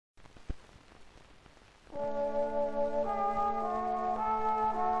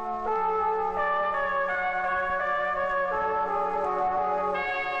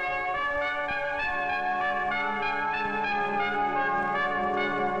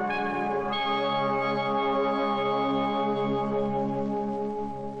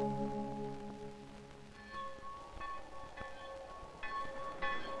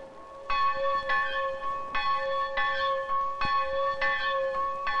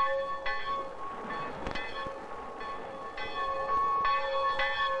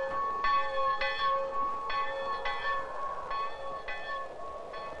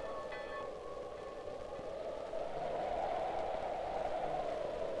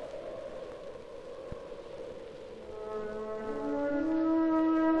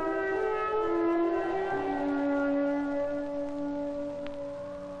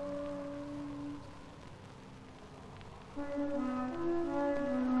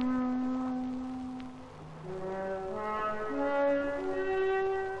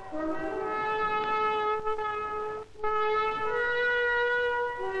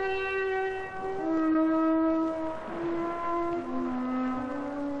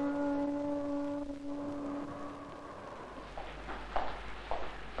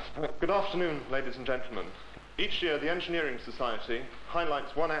Good afternoon, ladies and gentlemen. Each year, the Engineering Society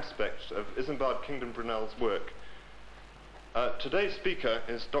highlights one aspect of Isambard Kingdom Brunel's work. Today's speaker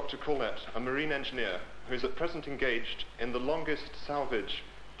is Dr. Corlett, a marine engineer who is at present engaged in the longest salvage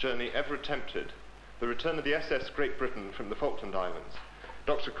journey ever attempted, the return of the SS Great Britain from the Falkland Islands.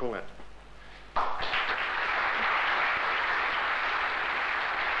 Dr. Corlett.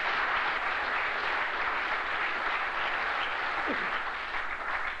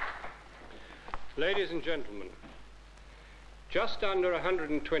 Ladies and gentlemen, just under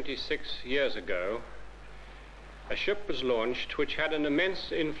 126 years ago, a ship was launched which had an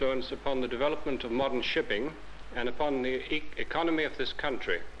immense influence upon the development of modern shipping and upon the economy of this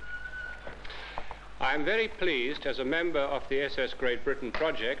country. I am very pleased, as a member of the SS Great Britain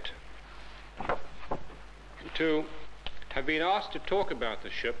project, to have been asked to talk about the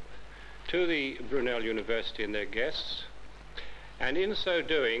ship to the Brunel University and their guests, and in so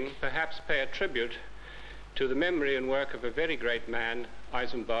doing, perhaps pay a tribute to the memory and work of a very great man,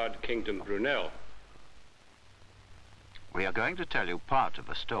 Isambard Kingdom Brunel. We are going to tell you part of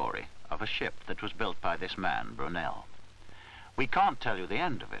a story of a ship that was built by this man, Brunel. We can't tell you the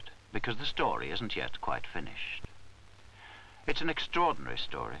end of it, because the story isn't yet quite finished. It's an extraordinary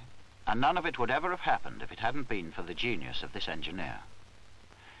story, and none of it would ever have happened if it hadn't been for the genius of this engineer.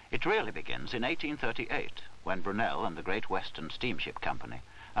 It really begins in 1838, when Brunel and the Great Western Steamship Company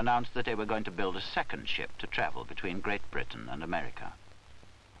announced that they were going to build a second ship to travel between Great Britain and America.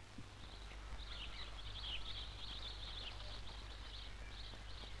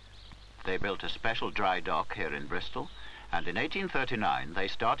 They built a special dry dock here in Bristol, and in 1839 they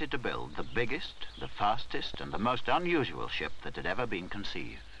started to build the biggest, the fastest, and the most unusual ship that had ever been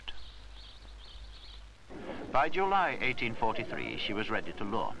conceived. By July 1843, she was ready to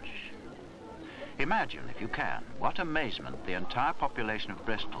launch. Imagine, if you can, what amazement the entire population of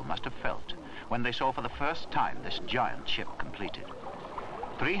Bristol must have felt when they saw for the first time this giant ship completed.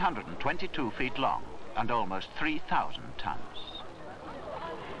 322 feet long and almost 3,000 tons.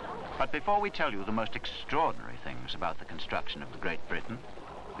 But before we tell you the most extraordinary things about the construction of the Great Britain,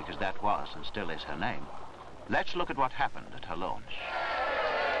 because that was and still is her name, let's look at what happened at her launch.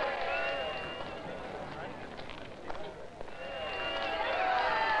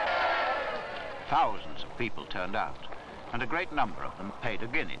 Thousands of people turned out, and a great number of them paid a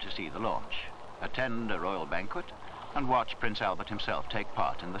guinea to see the launch, attend a royal banquet, and watch Prince Albert himself take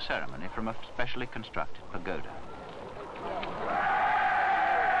part in the ceremony from a specially constructed pagoda.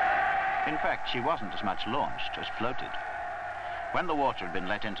 In fact, she wasn't as much launched as floated. When the water had been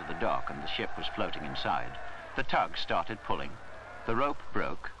let into the dock and the ship was floating inside, the tug started pulling, the rope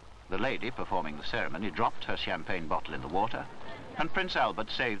broke, the lady performing the ceremony dropped her champagne bottle in the water, and Prince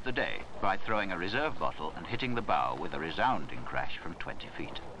Albert saved the day by throwing a reserve bottle and hitting the bow with a resounding crash from 20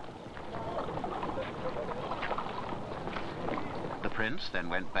 feet. The prince then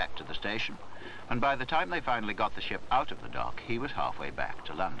went back to the station, and by the time they finally got the ship out of the dock, he was halfway back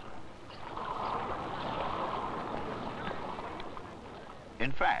to London.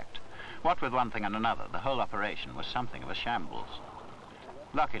 In fact, what with one thing and another, the whole operation was something of a shambles.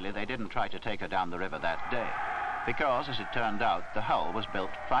 Luckily, they didn't try to take her down the river that day, because, as it turned out, the hull was built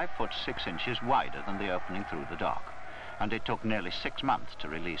 5 foot 6 inches wider than the opening through the dock, and it took nearly 6 months to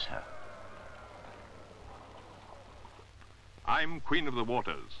release her. I'm Queen of the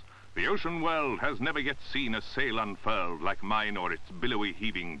Waters. The ocean world has never yet seen a sail unfurled like mine o'er its billowy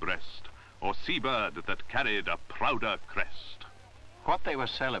heaving breast. or seabird that carried a prouder crest. What they were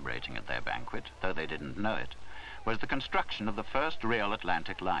celebrating at their banquet, though they didn't know it, was the construction of the first real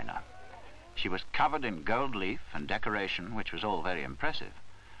Atlantic liner. She was covered in gold leaf and decoration, which was all very impressive.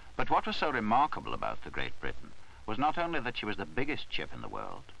 But what was so remarkable about the Great Britain was not only that she was the biggest ship in the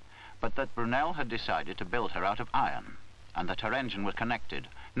world, but that Brunel had decided to build her out of iron, and that her engine was connected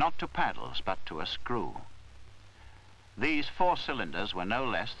not to paddles but to a screw. These 4 cylinders were no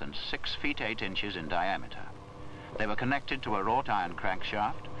less than 6 feet 8 inches in diameter. They were connected to a wrought iron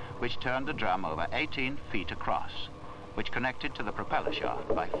crankshaft which turned the drum over 18 feet across, which connected to the propeller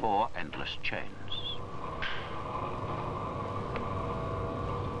shaft by 4 endless chains.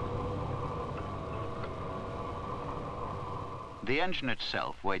 The engine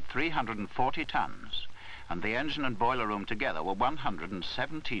itself weighed 340 tons, and the engine and boiler room together were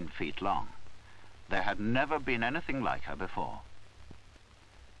 117 feet long. There had never been anything like her before.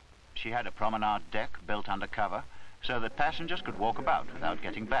 She had a promenade deck built under cover so that passengers could walk about without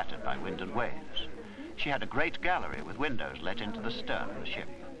getting battered by wind and waves. She had a great gallery with windows let into the stern of the ship.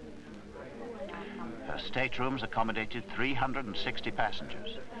 Her staterooms accommodated 360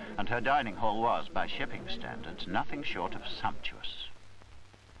 passengers, and her dining hall was, by shipping standards, nothing short of sumptuous.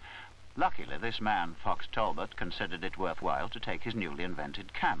 Luckily, this man, Fox Talbot, considered it worthwhile to take his newly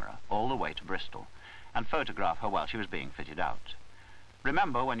invented camera all the way to Bristol and photograph her while she was being fitted out.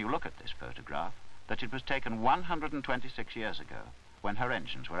 Remember, when you look at this photograph, that it was taken 126 years ago, when her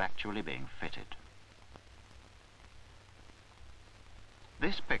engines were actually being fitted.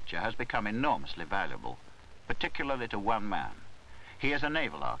 This picture has become enormously valuable, particularly to one man. He is a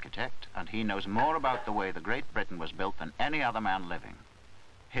naval architect, and he knows more about the way the Great Britain was built than any other man living.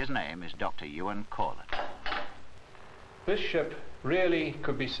 His name is Dr. Ewan Corlett. This ship really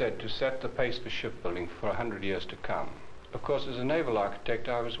could be said to set the pace for shipbuilding for 100 years to come. Of course, as a naval architect,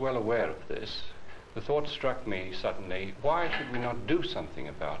 I was well aware of this. The thought struck me suddenly, why should we not do something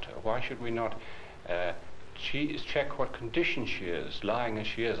about her? Why should we not check what condition she is, lying as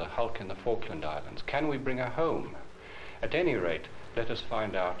she is, a hulk in the Falkland Islands? Can we bring her home? At any rate, let us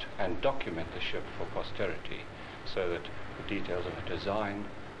find out and document the ship for posterity, so that the details of her design,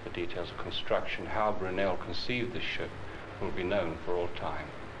 the details of construction, how Brunel conceived the ship, will be known for all time.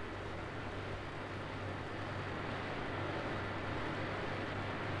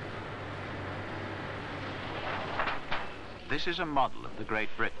 This is a model of the Great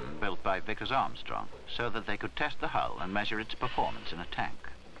Britain built by Vickers Armstrong so that they could test the hull and measure its performance in a tank.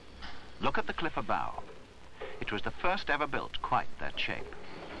 Look at the clipper bow. It was the first ever built quite that shape.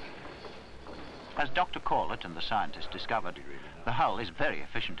 As Dr. Corlett and the scientists discovered, the hull is very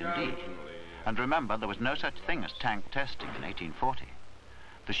efficient indeed. And remember, there was no such thing as tank testing in 1840.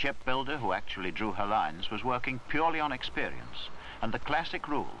 The shipbuilder who actually drew her lines was working purely on experience and the classic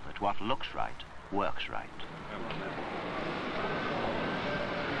rule that what looks right works right.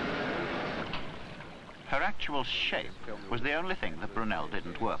 Her actual shape was the only thing that Brunel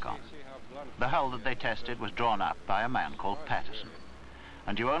didn't work on. The hull that they tested was drawn up by a man called Patterson,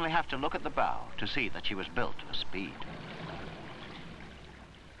 and you only have to look at the bow to see that she was built for speed.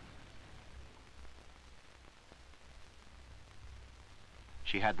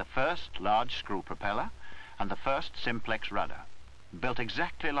 She had the first large screw propeller and the first simplex rudder, built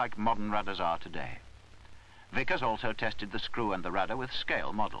exactly like modern rudders are today. Vickers also tested the screw and the rudder with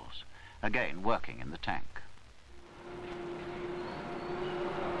scale models, again working in the tank.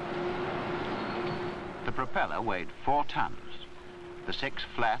 The propeller weighed 4 tons. The 6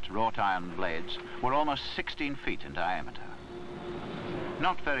 flat wrought iron blades were almost 16 feet in diameter.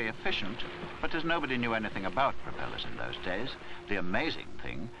 Not very efficient, but as nobody knew anything about propellers in those days, the amazing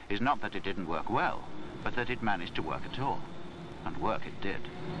thing is not that it didn't work well, but that it managed to work at all. And work it did.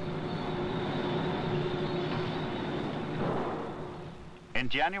 In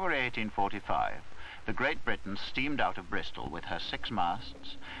January 1845, the Great Britain steamed out of Bristol with her 6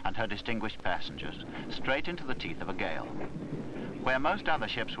 masts and her distinguished passengers straight into the teeth of a gale. Where most other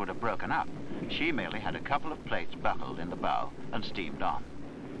ships would have broken up, she merely had a couple of plates buckled in the bow and steamed on.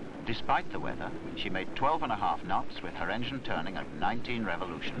 Despite the weather, she made 12.5 knots with her engine turning at 19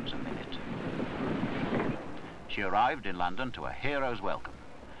 revolutions a minute. She arrived in London to a hero's welcome.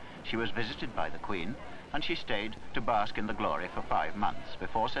 She was visited by the Queen, and she stayed to bask in the glory for 5 months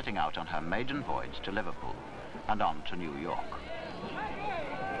before setting out on her maiden voyage to Liverpool and on to New York.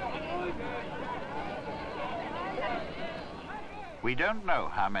 We don't know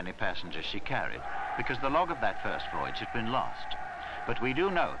how many passengers she carried because the log of that first voyage had been lost. But we do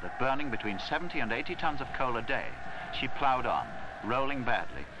know that burning between 70 and 80 tons of coal a day, she ploughed on, rolling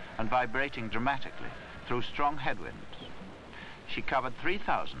badly and vibrating dramatically through strong headwinds. she covered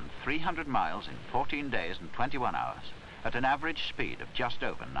 3,300 miles in 14 days and 21 hours at an average speed of just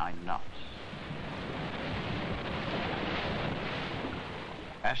over 9 knots.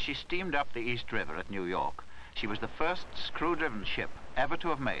 As she steamed up the East River at New York, she was the first screw-driven ship ever to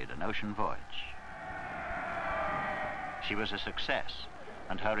have made an ocean voyage. She was a success,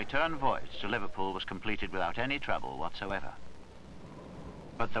 and her return voyage to Liverpool was completed without any trouble whatsoever.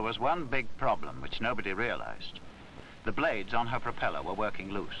 But there was one big problem which nobody realized. The blades on her propeller were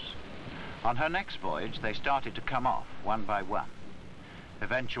working loose. On her next voyage, they started to come off one by one.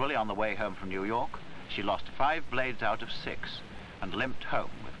 Eventually, on the way home from New York, she lost 5 blades out of 6 and limped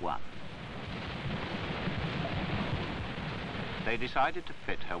home with 1. They decided to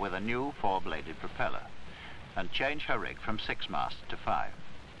fit her with a new 4-bladed propeller and change her rig from 6 masts to 5.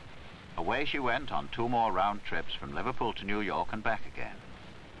 Away she went on 2 more round trips from Liverpool to New York and back again.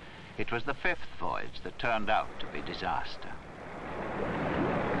 It was the 5th voyage that turned out to be disaster.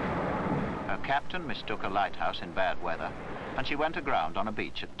 Her captain mistook a lighthouse in bad weather, and she went aground on a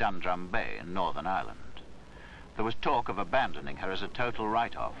beach at Dundrum Bay in Northern Ireland. There was talk of abandoning her as a total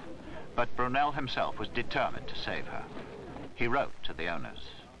write-off, but Brunel himself was determined to save her. He wrote to the owners.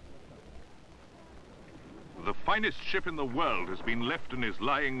 The finest ship in the world has been left and is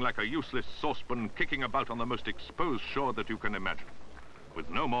lying like a useless saucepan kicking about on the most exposed shore that you can imagine, with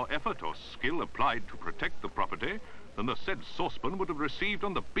no more effort or skill applied to protect the property than the said saucepan would have received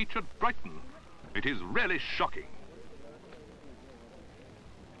on the beach at Brighton. It is really shocking.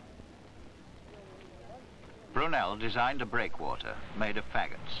 Brunel designed a breakwater made of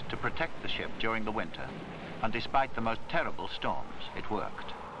faggots to protect the ship during the winter, and despite the most terrible storms, it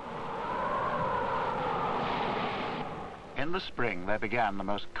worked. In the spring, they began the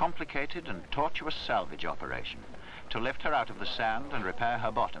most complicated and tortuous salvage operation to lift her out of the sand and repair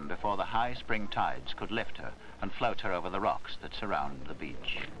her bottom before the high spring tides could lift her and float her over the rocks that surround the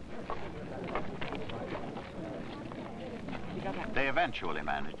beach. They eventually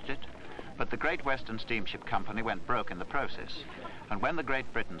managed it, but the Great Western Steamship Company went broke in the process, and when the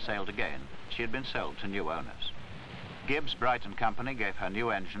Great Britain sailed again, she had been sold to new owners. Gibbs, Bright & Company gave her new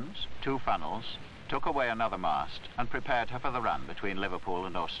engines, 2 funnels, took away another mast, and prepared her for the run between Liverpool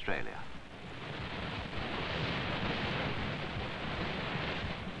and Australia.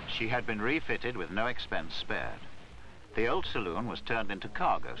 She had been refitted with no expense spared. The old saloon was turned into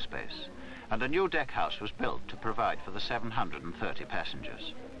cargo space, and a new deck house was built to provide for the 730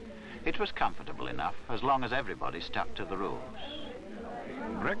 passengers. It was comfortable enough as long as everybody stuck to the rules.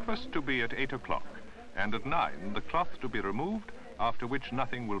 Breakfast to be at 8 o'clock, and at 9 the cloth to be removed, after which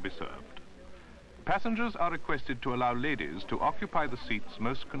nothing will be served. Passengers are requested to allow ladies to occupy the seats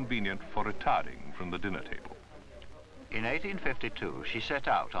most convenient for retiring from the dinner table. In 1852, she set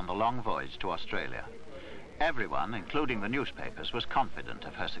out on the long voyage to Australia. Everyone, including the newspapers, was confident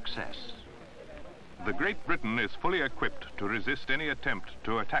of her success. The Great Britain is fully equipped to resist any attempt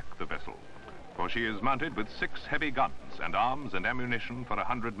to attack the vessel, for she is mounted with 6 heavy guns and arms and ammunition for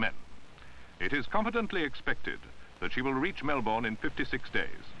 100 men. It is confidently expected that she will reach Melbourne in 56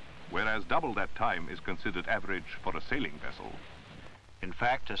 days, whereas double that time is considered average for a sailing vessel. In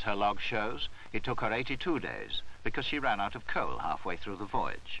fact, as her log shows, it took her 82 days because she ran out of coal halfway through the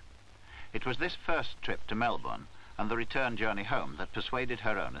voyage. It was this first trip to Melbourne and the return journey home that persuaded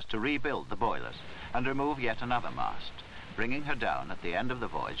her owners to rebuild the boilers and remove yet another mast, bringing her down at the end of the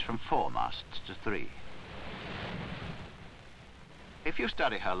voyage from 4 masts to 3. If you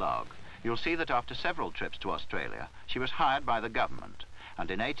study her log, you'll see that after several trips to Australia, she was hired by the government, and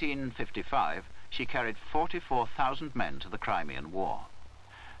in 1855, she carried 44,000 men to the Crimean War.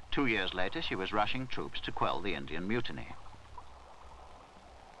 2 years later, she was rushing troops to quell the Indian Mutiny.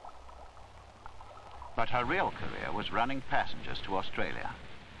 But her real career was running passengers to Australia.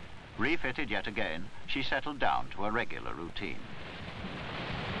 Refitted yet again, she settled down to a regular routine.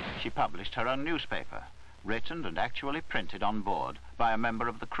 She published her own newspaper, written and actually printed on board by a member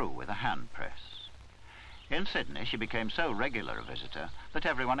of the crew with a hand press. In Sydney, she became so regular a visitor that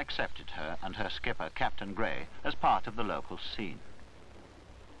everyone accepted her and her skipper, Captain Gray, as part of the local scene.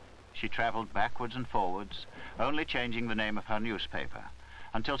 She travelled backwards and forwards, only changing the name of her newspaper,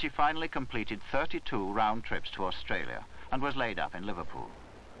 until she finally completed 32 round trips to Australia and was laid up in Liverpool.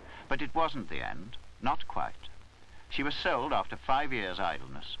 But it wasn't the end, not quite. She was sold after 5 years'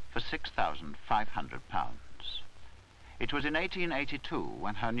 idleness for £6,500. It was in 1882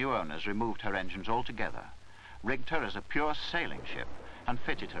 when her new owners removed her engines altogether, rigged her as a pure sailing ship, and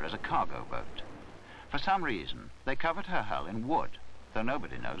fitted her as a cargo boat. For some reason, they covered her hull in wood, though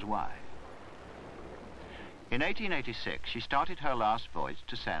nobody knows why. In 1886, she started her last voyage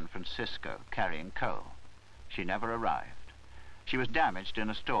to San Francisco, carrying coal. She never arrived. She was damaged in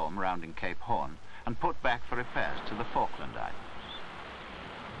a storm rounding Cape Horn and put back for repairs to the Falkland Islands.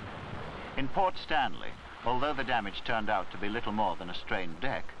 In Port Stanley, although the damage turned out to be little more than a strained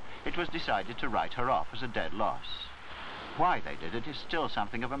deck, it was decided to write her off as a dead loss. Why they did it is still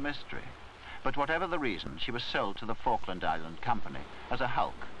something of a mystery. But whatever the reason, she was sold to the Falkland Island Company as a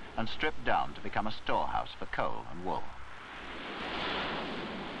hulk and stripped down to become a storehouse for coal and wool.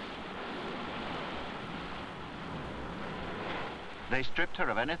 They stripped her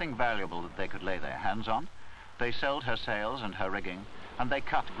of anything valuable that they could lay their hands on. They sold her sails and her rigging, and they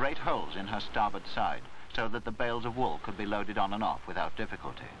cut great holes in her starboard side so that the bales of wool could be loaded on and off without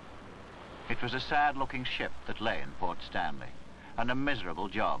difficulty. It was a sad-looking ship that lay in Port Stanley, and a miserable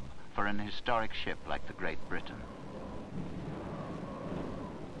job for an historic ship like the Great Britain.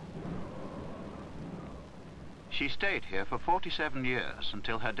 She stayed here for 47 years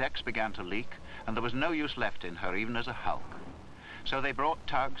until her decks began to leak and there was no use left in her even as a hulk. So they brought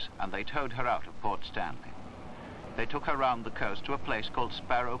tugs and they towed her out of Port Stanley. They took her round the coast to a place called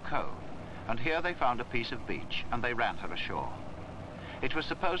Sparrow Cove, and here they found a piece of beach and they ran her ashore. It was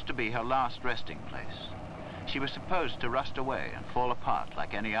supposed to be her last resting place. She was supposed to rust away and fall apart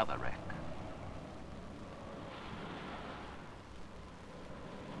like any other wreck.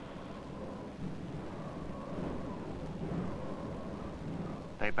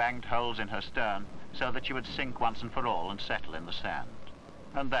 They banged holes in her stern so that she would sink once and for all and settle in the sand.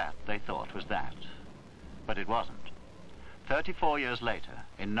 And that, they thought, was that. But it wasn't. 34 years later,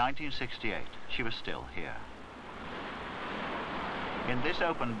 in 1968, she was still here. In this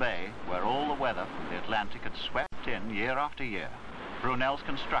open bay, where all the weather from the Atlantic had swept in year after year, Brunel's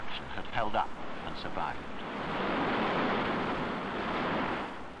construction had held up and survived.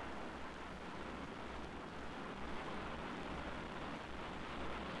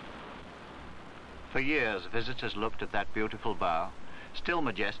 For years, visitors looked at that beautiful bow, still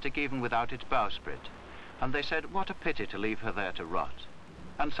majestic even without its bowsprit, and they said, what a pity to leave her there to rot.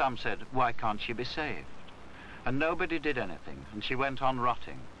 And some said, why can't she be saved? And nobody did anything, and she went on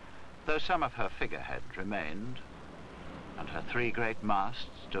rotting, though some of her figurehead remained, and her three great masts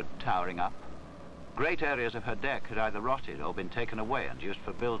stood towering up. Great areas of her deck had either rotted or been taken away and used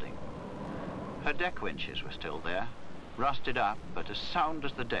for building. Her deck winches were still there, rusted up, but as sound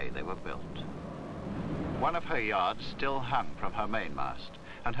as the day they were built. One of her yards still hung from her mainmast,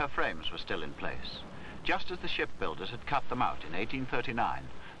 and her frames were still in place, just as the shipbuilders had cut them out in 1839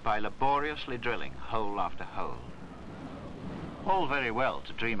 by laboriously drilling hole after hole. All very well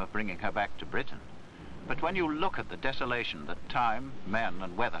to dream of bringing her back to Britain, but when you look at the desolation that time, men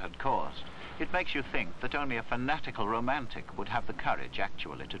and weather had caused, it makes you think that only a fanatical romantic would have the courage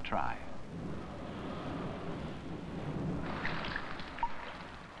actually to try.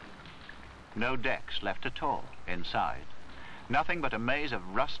 No decks left at all inside. Nothing but a maze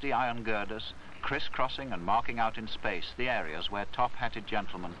of rusty iron girders, crisscrossing and marking out in space the areas where top-hatted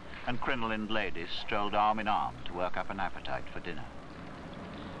gentlemen and crinolined ladies strolled arm in arm to work up an appetite for dinner.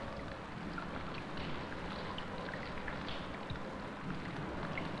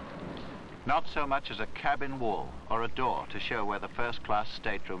 Not so much as a cabin wall or a door to show where the first-class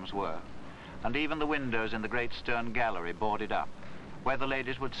staterooms were, and even the windows in the great stern gallery boarded up, where the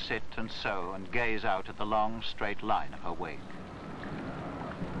ladies would sit and sew and gaze out at the long, straight line of her wake.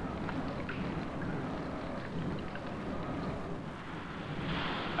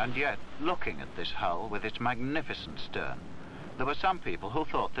 And yet, looking at this hull with its magnificent stern, there were some people who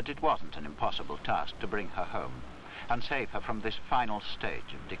thought that it wasn't an impossible task to bring her home and save her from this final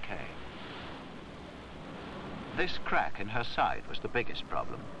stage of decay. This crack in her side was the biggest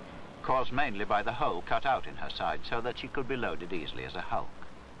problem, caused mainly by the hole cut out in her side so that she could be loaded easily as a hulk.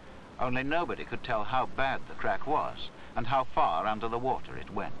 Only nobody could tell how bad the crack was and how far under the water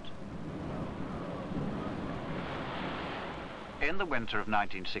it went. In the winter of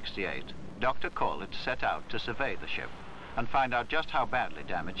 1968, Dr. Corlett set out to survey the ship and find out just how badly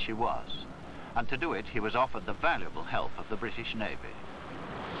damaged she was. And to do it, he was offered the valuable help of the British Navy.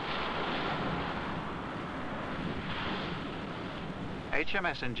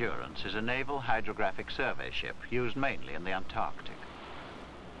 HMS Endurance is a naval hydrographic survey ship used mainly in the Antarctic.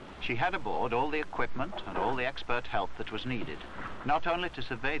 She had aboard all the equipment and all the expert help that was needed, not only to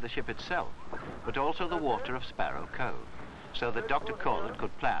survey the ship itself, but also the water of Sparrow Cove, so that Dr. Corlett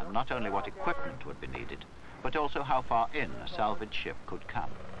could plan not only what equipment would be needed, but also how far in a salvage ship could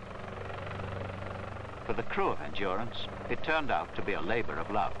come. For the crew of Endurance, it turned out to be a labor of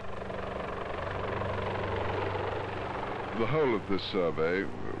love. The whole of this survey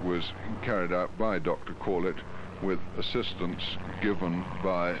was carried out by Dr. Corlett with assistance given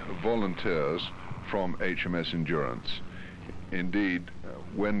by volunteers from HMS Endurance. Indeed,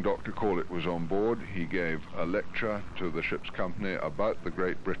 when Dr. Corlett was on board, he gave a lecture to the ship's company about the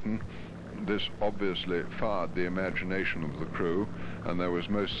Great Britain. This obviously fired the imagination of the crew, and there was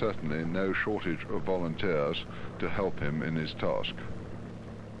most certainly no shortage of volunteers to help him in his task.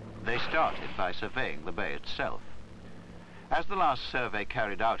 They started by surveying the bay itself. As the last survey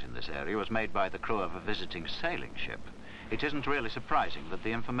carried out in this area was made by the crew of a visiting sailing ship, it isn't really surprising that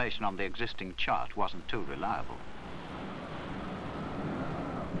the information on the existing chart wasn't too reliable.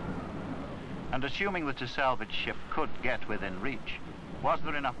 And assuming that a salvage ship could get within reach, was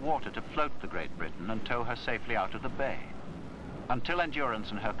there enough water to float the Great Britain and tow her safely out of the bay? Until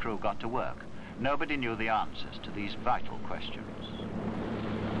Endurance and her crew got to work, nobody knew the answers to these vital questions.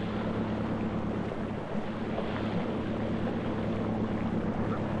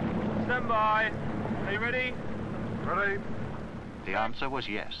 Stand by. Are you ready? Ready? The answer was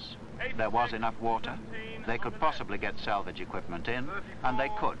yes. There was enough water, they could possibly get salvage equipment in, and they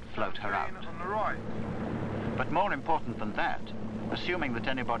could float her out. On the right. But more important than that, assuming that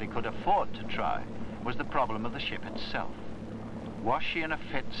anybody could afford to try, was the problem of the ship itself. Was she in a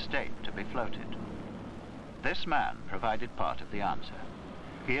fit state to be floated? This man provided part of the answer.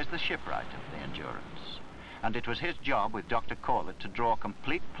 He is the shipwright of the Endurance, and it was his job with Dr. Corlett to draw a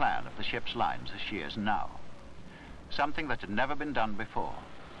complete plan of the ship's lines as she is now. Something that had never been done before.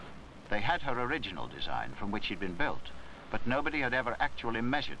 They had her original design from which she'd been built, but nobody had ever actually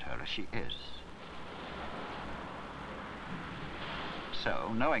measured her as she is.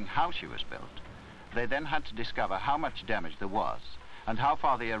 So, knowing how she was built, they then had to discover how much damage there was and how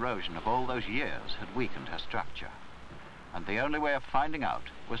far the erosion of all those years had weakened her structure. And the only way of finding out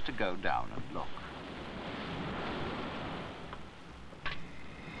was to go down and look.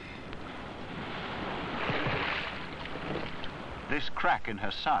 This crack in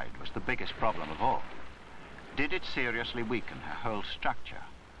her side was the biggest problem of all. Did it seriously weaken her whole structure?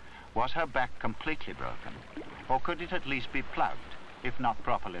 Was her back completely broken? Or could it at least be plugged, if not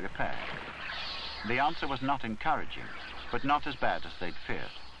properly repaired? The answer was not encouraging, but not as bad as they'd feared,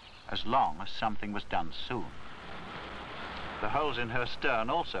 as long as something was done soon. The holes in her stern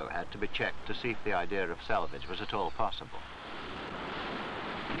also had to be checked to see if the idea of salvage was at all possible.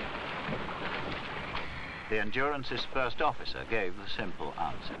 The Endurance's first officer gave the simple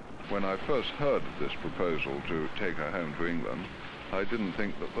answer. When I first heard of this proposal to take her home to England, I didn't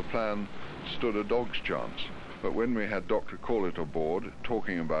think that the plan stood a dog's chance. But when we had Dr. Corlett aboard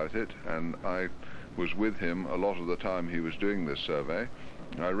talking about it, and I was with him a lot of the time he was doing this survey,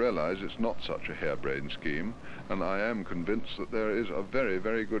 I realize it's not such a harebrained scheme, and I am convinced that there is a very,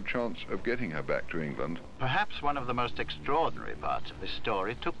 very good chance of getting her back to England. Perhaps one of the most extraordinary parts of this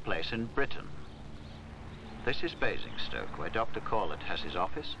story took place in Britain. This is Basingstoke, where Dr. Corlett has his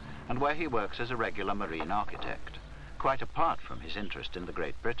office and where he works as a regular marine architect, quite apart from his interest in the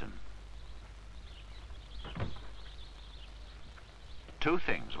Great Britain. Two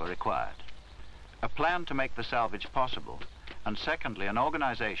things were required: a plan to make the salvage possible, and secondly, an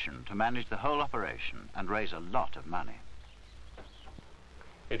organization to manage the whole operation and raise a lot of money.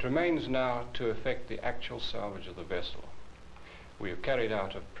 It remains now to effect the actual salvage of the vessel. We have carried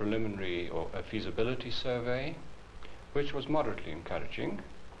out a preliminary or a feasibility survey, which was moderately encouraging,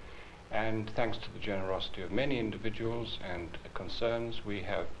 and thanks to the generosity of many individuals and concerns, we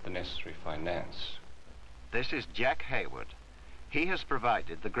have the necessary finance. This is Jack Hayward. He has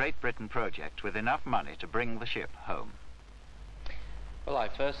provided the Great Britain project with enough money to bring the ship home. Well, I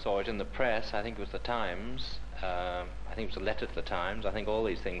first saw it in the press. I think it was the Times. I think it was a letter to the Times. I think all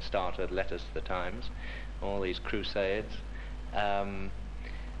these things started letters to the Times, all these crusades.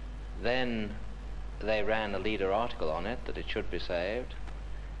 Then they ran a leader article on it, that it should be saved.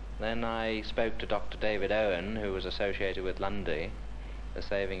 Then I spoke to Dr. David Owen, who was associated with Lundy, the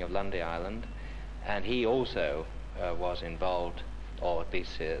saving of Lundy Island, and he also was involved, or at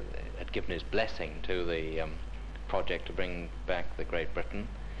least had given his blessing to the project to bring back the Great Britain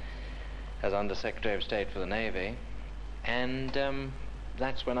as Under Secretary of State for the Navy. And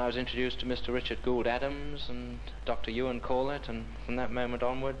that's when I was introduced to Mr. Richard Gould Adams and Dr. Ewan Corlett, and from that moment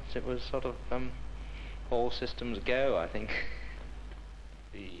onwards it was sort of all systems go, I think.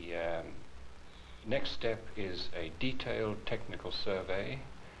 The next step is a detailed technical survey,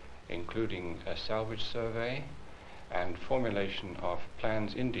 including a salvage survey and formulation of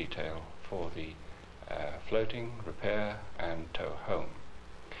plans in detail for the floating, repair and tow home.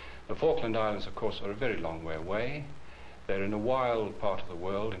 The Falkland Islands, of course, are a very long way away. They're in a wild part of the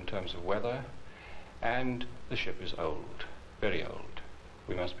world in terms of weather, and the ship is old, very old.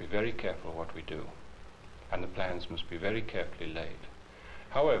 We must be very careful what we do, and the plans must be very carefully laid.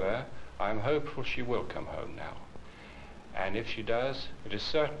 However, I'm hopeful she will come home now. And if she does, it is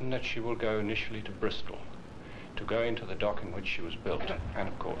certain that she will go initially to Bristol, to go into the dock in which she was built, and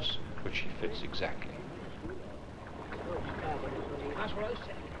of course, which she fits exactly.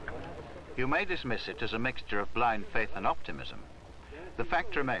 You may dismiss it as a mixture of blind faith and optimism. The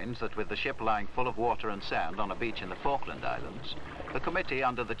fact remains that with the ship lying full of water and sand on a beach in the Falkland Islands, the committee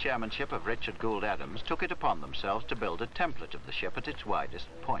under the chairmanship of Richard Gould Adams took it upon themselves to build a template of the ship at its widest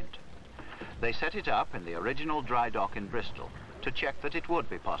point. They set it up in the original dry dock in Bristol to check that it would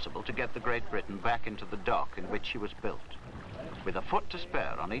be possible to get the Great Britain back into the dock in which she was built. With a foot to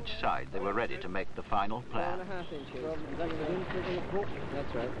spare on each side, they were ready to make the final plan.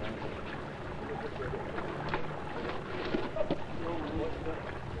 That's right.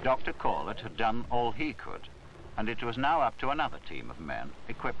 Dr. Corlett had done all he could, and it was now up to another team of men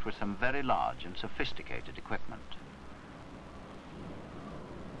equipped with some very large and sophisticated equipment.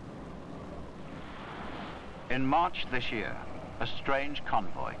 In March this year, a strange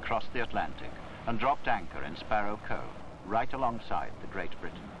convoy crossed the Atlantic and dropped anchor in Sparrow Cove, right alongside the Great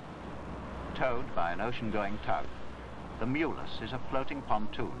Britain. Towed by an ocean-going tug, the Mulus is a floating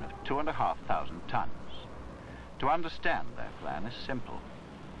pontoon of 2,500 tons. To understand their plan is simple.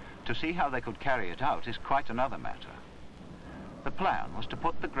 To see how they could carry it out is quite another matter. The plan was to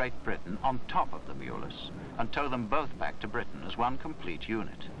put the Great Britain on top of the Mulus and tow them both back to Britain as one complete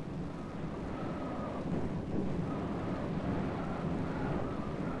unit.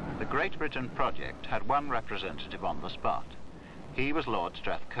 The Great Britain project had one representative on the spot. He was Lord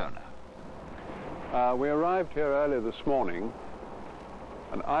Strathcona. We arrived here early this morning,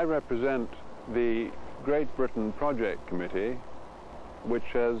 and I represent the Great Britain Project Committee, which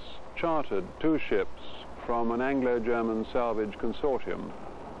has chartered 2 ships from an Anglo-German salvage consortium.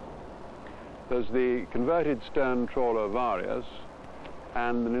 There's the converted stern trawler Varius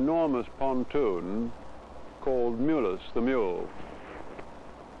and an enormous pontoon called Mulus, the Mule.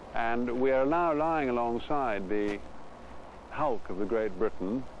 And we are now lying alongside the hulk of the Great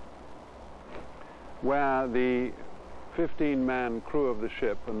Britain, where the 15-man crew of the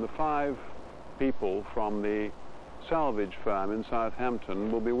ship and the 5 people from the salvage firm in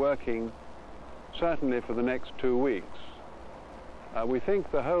Southampton will be working certainly for the next 2 weeks. We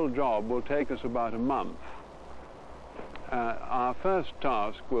think the whole job will take us about a month. Our first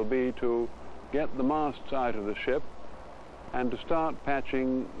task will be to get the masts out of the ship and to start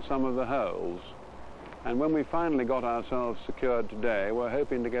patching some of the holes. And when we finally got ourselves secured today, we're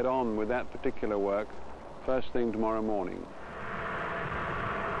hoping to get on with that particular work first thing tomorrow morning.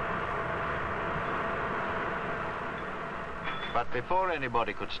 But before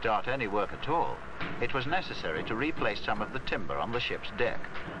anybody could start any work at all, it was necessary to replace some of the timber on the ship's deck,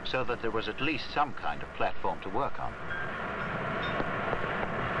 so that there was at least some kind of platform to work on.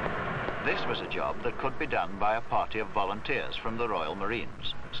 This was a job that could be done by a party of volunteers from the Royal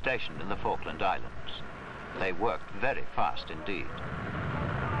Marines, stationed in the Falkland Islands. They worked very fast indeed.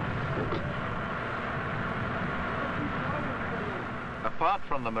 Apart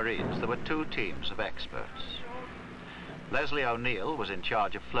from the Marines, there were 2 teams of experts. Leslie O'Neill was in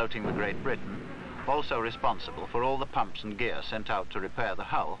charge of floating the Great Britain, also responsible for all the pumps and gear sent out to repair the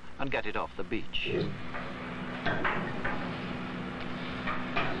hull and get it off the beach.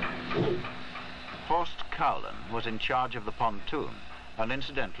 Horst Cowlen was in charge of the pontoon, and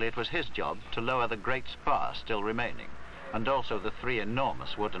incidentally it was his job to lower the great spar still remaining, and also the 3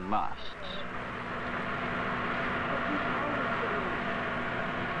 enormous wooden masts.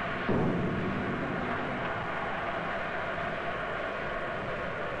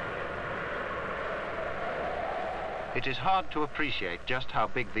 It is hard to appreciate just how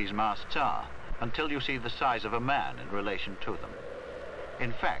big these masts are until you see the size of a man in relation to them.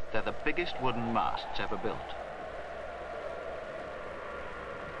 In fact, they're the biggest wooden masts ever built.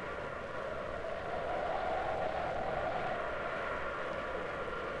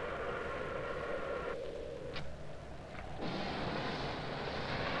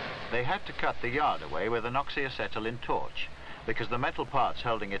 They had to cut the yard away with an oxyacetylene torch because the metal parts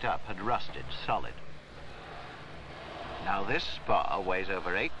holding it up had rusted solid. Now this spar weighs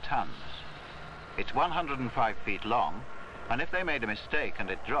over 8 tons. It's 105 feet long, and if they made a mistake and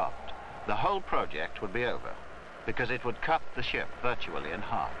it dropped, the whole project would be over, because it would cut the ship virtually in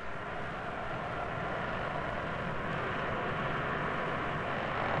half.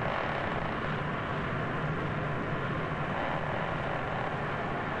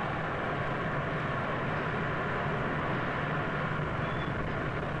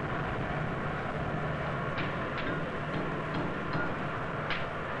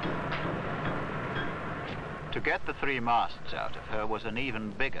 To get the 3 masts out of her was an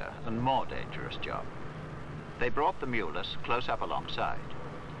even bigger and more dangerous job. They brought the mulus close up alongside.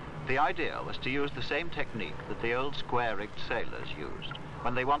 The idea was to use the same technique that the old square-rigged sailors used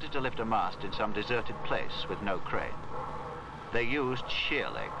when they wanted to lift a mast in some deserted place with no crane. They used sheer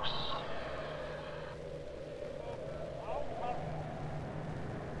legs.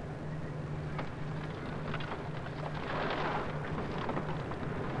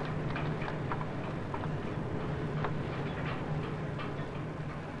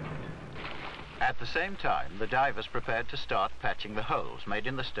 At the same time, the divers prepared to start patching the holes made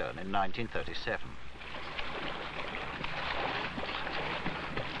in the stern in 1937.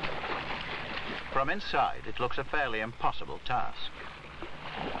 From inside, it looks a fairly impossible task.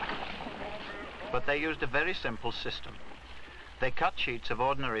 But they used a very simple system. They cut sheets of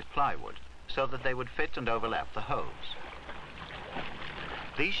ordinary plywood so that they would fit and overlap the holes.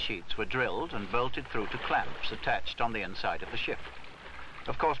 These sheets were drilled and bolted through to clamps attached on the inside of the ship.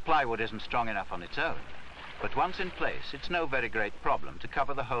 Of course, plywood isn't strong enough on its own, but once in place, it's no very great problem to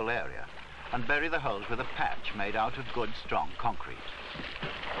cover the whole area and bury the holes with a patch made out of good, strong concrete.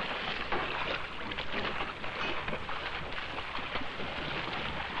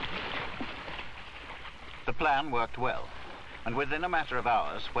 The plan worked well, and within a matter of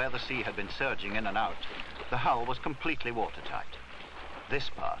hours, where the sea had been surging in and out, the hull was completely watertight.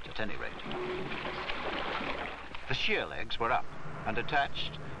 This part, at any rate. The sheer legs were up and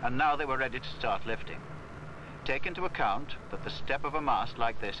attached, and now they were ready to start lifting. Take into account that the step of a mast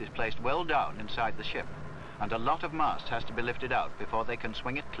like this is placed well down inside the ship, and a lot of mast has to be lifted out before they can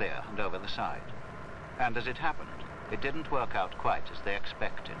swing it clear and over the side. And as it happened, it didn't work out quite as they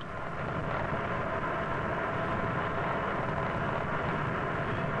expected.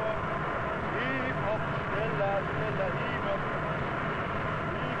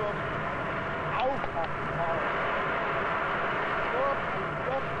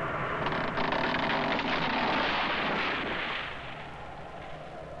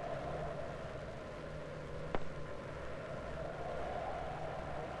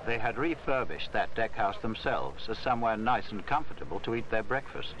 They had refurbished that deck house themselves as somewhere nice and comfortable to eat their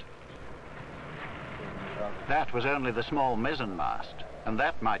breakfast. That was only the small mizzen mast, and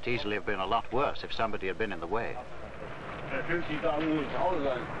that might easily have been a lot worse if somebody had been in the way.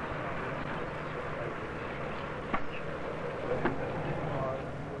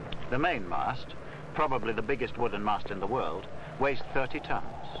 The main mast, probably the biggest wooden mast in the world, weighs 30 tons.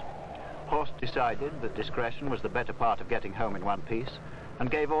 Horst decided that discretion was the better part of getting home in one piece, and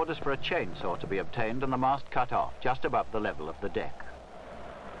gave orders for a chainsaw to be obtained and the mast cut off just above the level of the deck.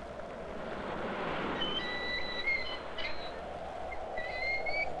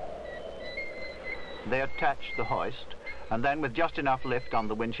 They attached the hoist, and then with just enough lift on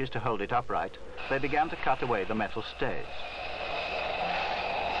the winches to hold it upright, they began to cut away the metal stays.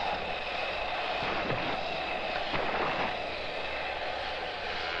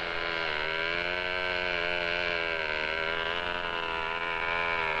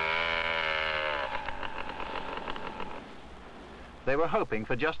 They were hoping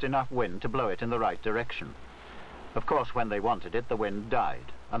for just enough wind to blow it in the right direction. Of course, when they wanted it, the wind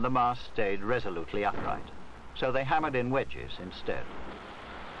died, and the mast stayed resolutely upright. So they hammered in wedges instead.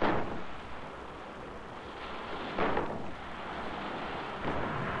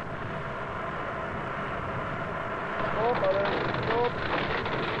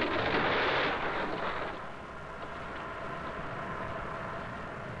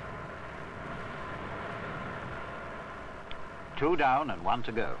 Two down and one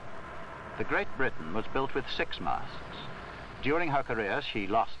to go. The Great Britain was built with 6 masts. During her career, she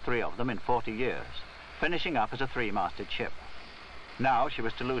lost 3 of them in 40 years, finishing up as a 3-masted ship. Now she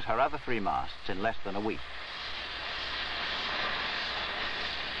was to lose her other 3 masts in less than a week.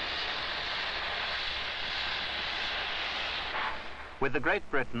 With the Great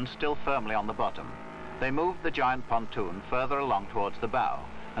Britain still firmly on the bottom, they moved the giant pontoon further along towards the bow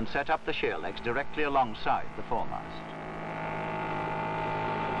and set up the sheer legs directly alongside the foremast.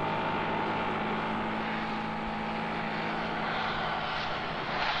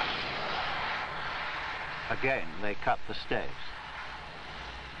 Again, they cut the stays.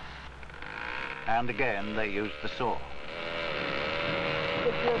 And again, they used the saw.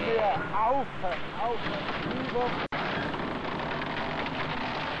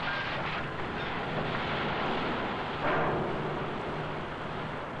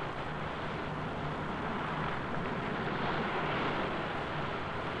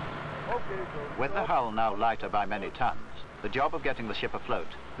 With the hull now lighter by many tons, the job of getting the ship afloat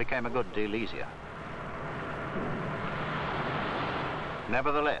became a good deal easier.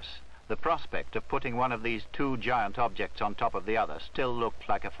 Nevertheless, the prospect of putting one of these 2 giant objects on top of the other still looked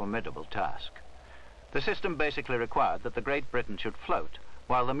like a formidable task. The system basically required that the Great Britain should float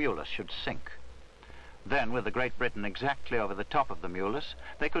while the Mulus should sink. Then, with the Great Britain exactly over the top of the Mulus,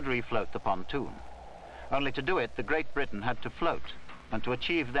 they could refloat the pontoon. Only to do it, the Great Britain had to float, and to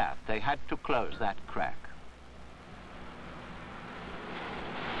achieve that, they had to close that crack.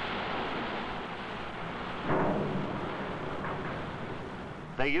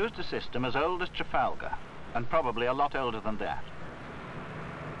 They used a system as old as Trafalgar, and probably a lot older than that.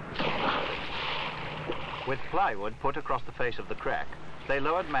 With plywood put across the face of the crack, they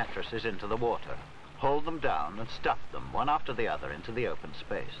lowered mattresses into the water, hauled them down and stuffed them one after the other into the open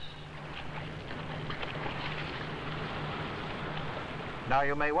space. Now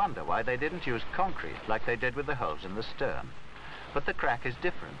you may wonder why they didn't use concrete like they did with the holes in the stern. But the crack is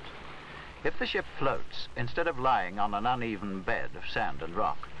different. If the ship floats, instead of lying on an uneven bed of sand and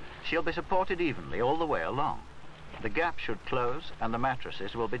rock, she'll be supported evenly all the way along. The gap should close and the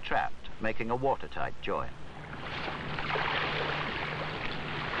mattresses will be trapped, making a watertight join.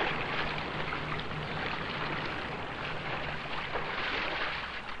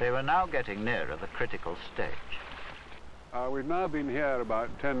 They were now getting nearer the critical stage. We've now been here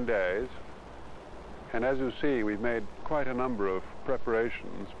about 10 days, and as you see, we've made quite a number of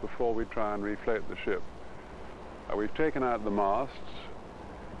preparations before we try and refloat the ship. We've taken out the masts,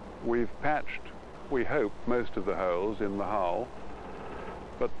 we've patched, we hope, most of the holes in the hull,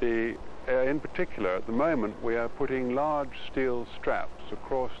 but in particular, at the moment, we are putting large steel straps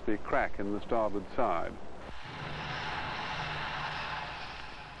across the crack in the starboard side.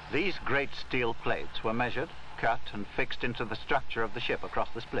 These great steel plates were measured, cut and fixed into the structure of the ship across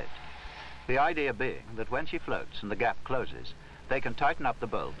the split. The idea being that when she floats and the gap closes, they can tighten up the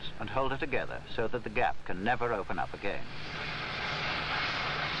bolts and hold her together so that the gap can never open up again.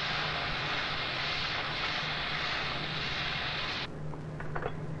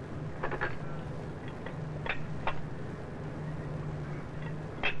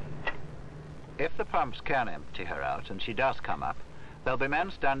 If the pumps can empty her out and she does come up, there'll be men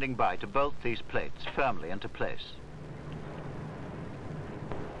standing by to bolt these plates firmly into place.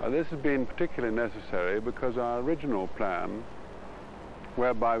 This has been particularly necessary because our original plan,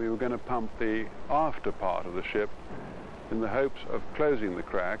 whereby we were going to pump the after part of the ship in the hopes of closing the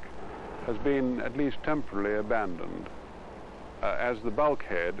crack, has been at least temporarily abandoned, as the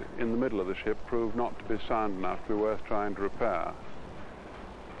bulkhead in the middle of the ship proved not to be sound enough to be worth trying to repair.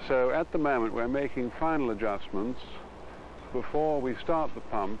 So at the moment we're making final adjustments before we start the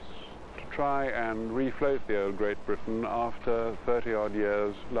pumps to try and refloat the old Great Britain after 30-odd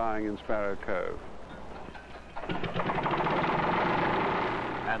years lying in Sparrow Cove.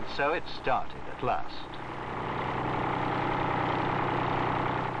 And so it started at last.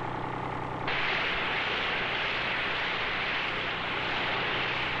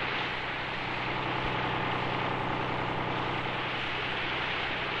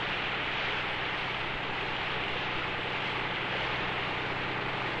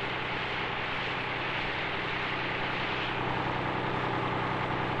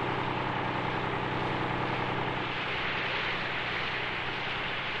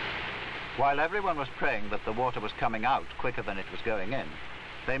 While everyone was praying that the water was coming out quicker than it was going in,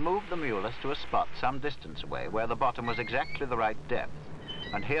 they moved the Mulus to a spot some distance away where the bottom was exactly the right depth,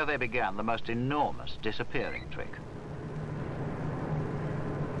 and here they began the most enormous disappearing trick.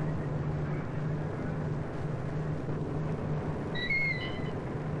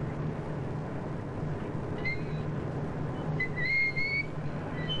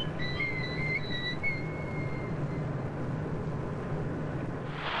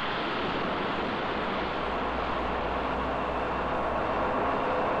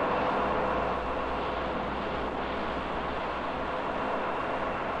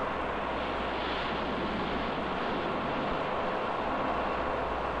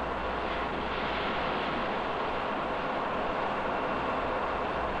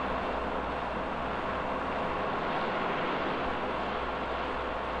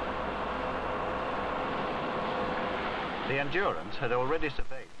 The Endurance had already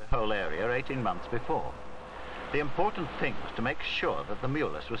surveyed the whole area 18 months before. The important thing was to make sure that the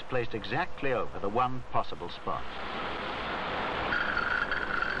Mulus was placed exactly over the one possible spot.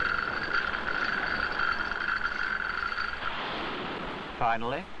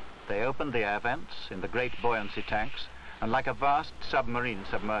 Finally, they opened the air vents in the great buoyancy tanks, and like a vast submarine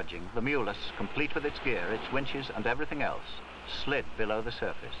submerging, the Mulus, complete with its gear, its winches and everything else, slid below the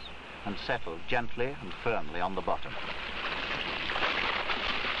surface and settled gently and firmly on the bottom.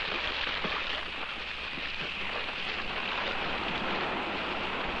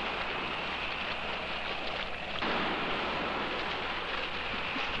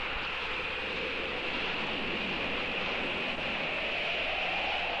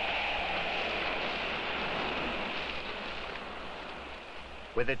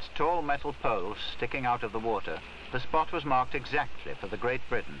 With its tall metal poles sticking out of the water, the spot was marked exactly for the Great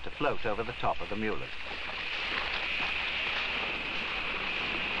Britain to float over the top of the mullet.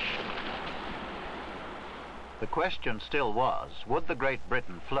 The question still was, would the Great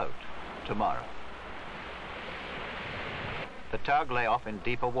Britain float tomorrow? The tug lay off in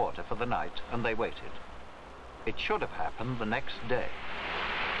deeper water for the night, and they waited. It should have happened the next day.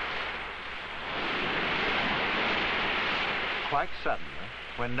 Quite suddenly,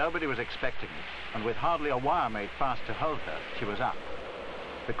 when nobody was expecting it, and with hardly a wire made fast to hold her, she was up.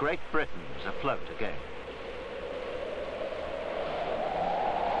 The Great Britain was afloat again.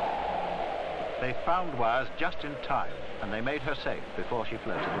 They found wires just in time, and they made her safe before she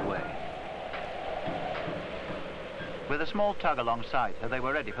floated away. With a small tug alongside her, they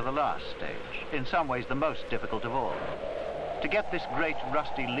were ready for the last stage, in some ways the most difficult of all. To get this great,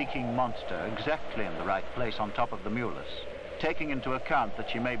 rusty, leaking monster exactly in the right place on top of the mulus, taking into account that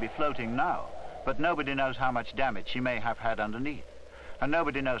she may be floating now, but nobody knows how much damage she may have had underneath, and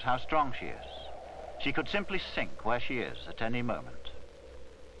nobody knows how strong she is. She could simply sink where she is at any moment.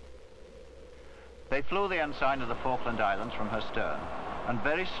 They flew the ensign of the Falkland Islands from her stern, and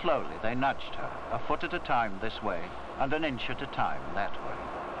very slowly they nudged her, a foot at a time this way, and an inch at a time that way.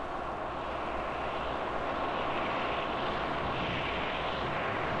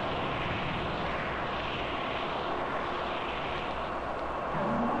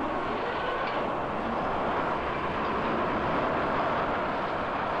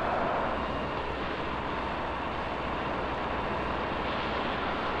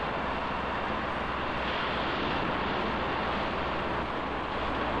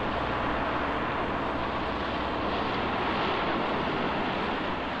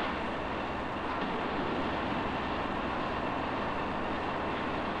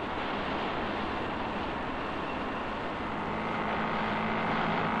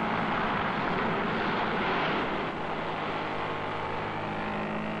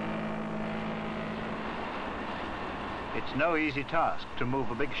 It's no easy task to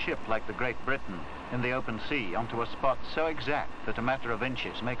move a big ship like the Great Britain in the open sea onto a spot so exact that a matter of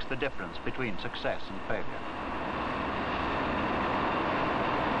inches makes the difference between success and failure.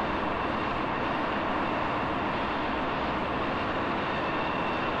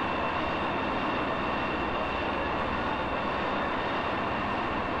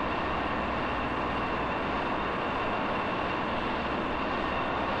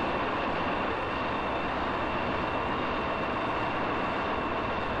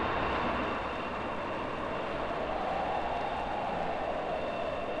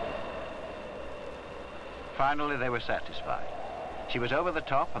 Finally, they were satisfied. She was over the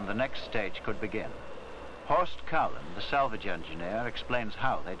top, and the next stage could begin. Horst Cullen, the salvage engineer, explains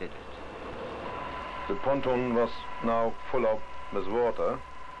how they did it. The pontoon was now full up with water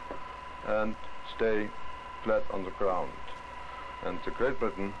and stay flat on the ground. And the Great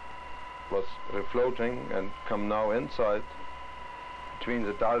Britain was refloating and come now inside between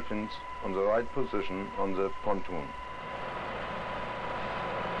the dolphins on the right position on the pontoon.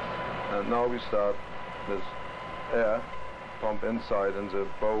 And now we start with air pump inside in the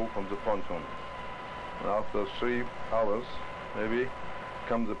bow from the pontoon. And after 3 hours, maybe,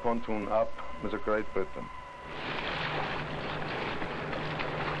 comes the pontoon up with the Great Britain.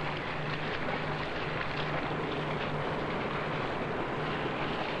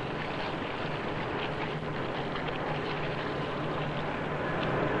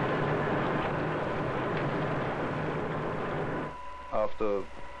 After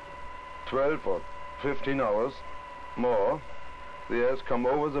 12 or 15 hours more, the air has come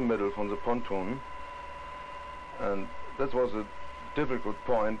over the middle from the pontoon, and that was a difficult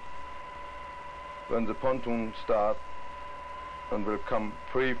point when the pontoon starts and will come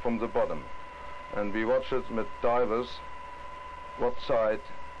free from the bottom. And we watch it with divers what side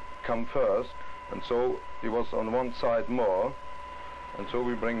come first, and so it was on one side more, and so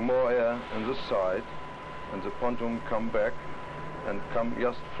we bring more air in this side, and the pontoon come back and come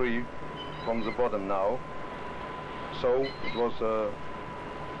just free from the bottom now. So it was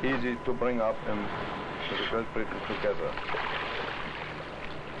easy to bring up and the Great Britain together.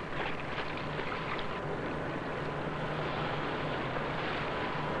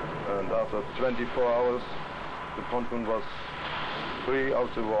 And after 24 hours, the pontoon was free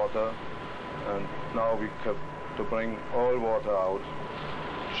of the water, and now we have to bring all water out,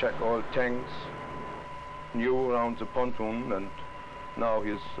 check all tanks, new around the pontoon, and now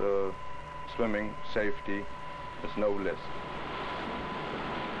he's swimming safety with no list.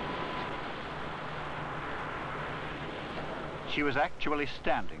 She was actually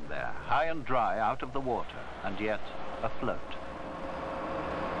standing there, high and dry out of the water, and yet afloat.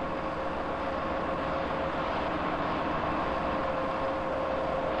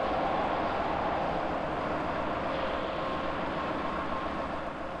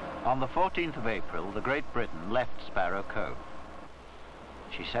 On the 14th of April, the Great Britain left Sparrow Cove.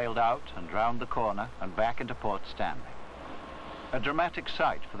 She sailed out and round the corner and back into Port Stanley. A dramatic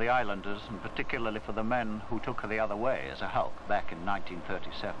sight for the islanders, and particularly for the men who took her the other way as a hulk back in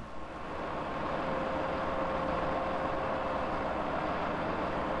 1937.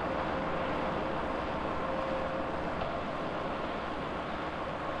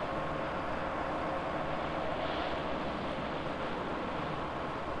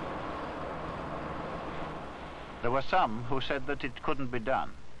 There were some who said that it couldn't be done,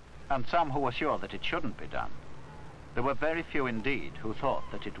 and some who were sure that it shouldn't be done. There were very few indeed who thought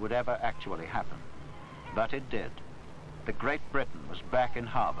that it would ever actually happen. But it did. The Great Britain was back in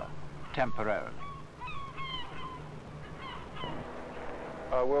harbour, temporarily.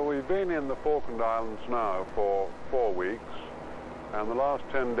 Well, we've been in the Falkland Islands now for 4 weeks, and the last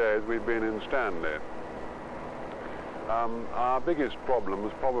 10 days we've been in Stanley. Our biggest problem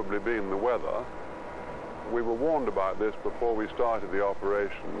has probably been the weather. We were warned about this before we started the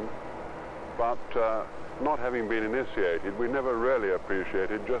operation, but not having been initiated, we never really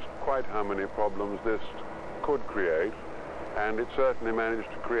appreciated just quite how many problems this could create, and it certainly managed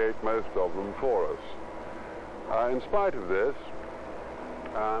to create most of them for us. In spite of this,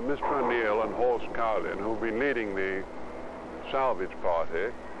 Mr. O'Neill and Horst Cowlin, who've been leading the salvage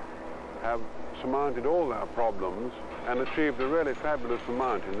party, have surmounted all their problems and achieved a really fabulous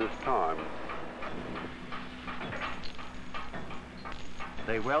amount in this time.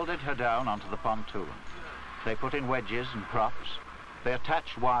 They welded her down onto the pontoon. They put in wedges and props. They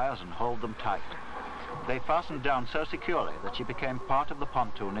attached wires and hauled them tight. They fastened down so securely that she became part of the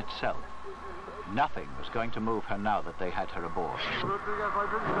pontoon itself. Nothing was going to move her now that they had her aboard.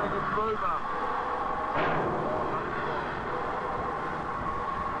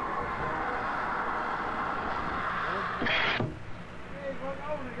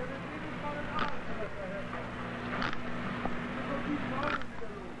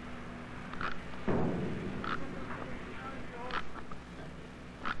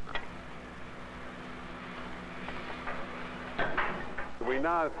 We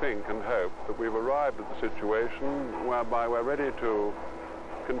now think and hope that we've arrived at the situation whereby we're ready to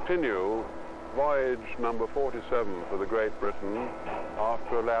continue voyage number 47 for the Great Britain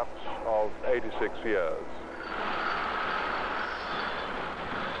after a lapse of 86 years.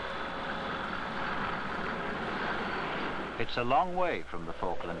 It's a long way from the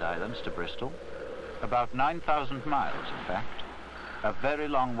Falkland Islands to Bristol, about 9,000 miles in fact, a very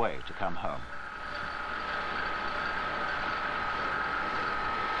long way to come home.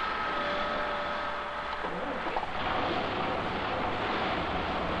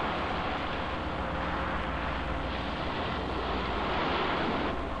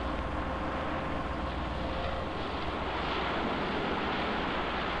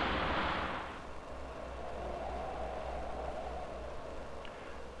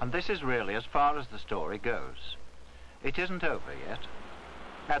 And this is really as far as the story goes. It isn't over yet.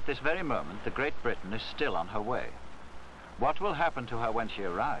 At this very moment, the Great Britain is still on her way. What will happen to her when she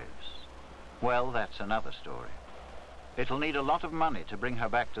arrives? Well, that's another story. It'll need a lot of money to bring her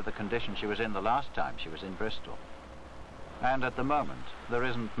back to the condition she was in the last time she was in Bristol. And at the moment, there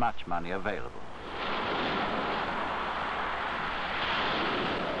isn't much money available.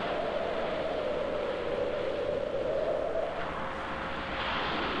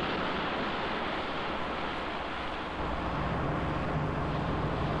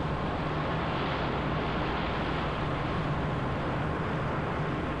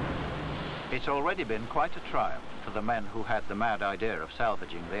 It's already been quite a triumph for the men who had the mad idea of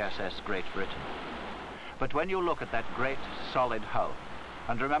salvaging the SS Great Britain. But when you look at that great, solid hull,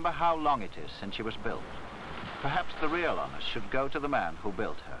 and remember how long it is since she was built, perhaps the real honours should go to the man who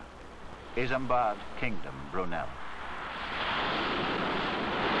built her, Isambard Kingdom Brunel.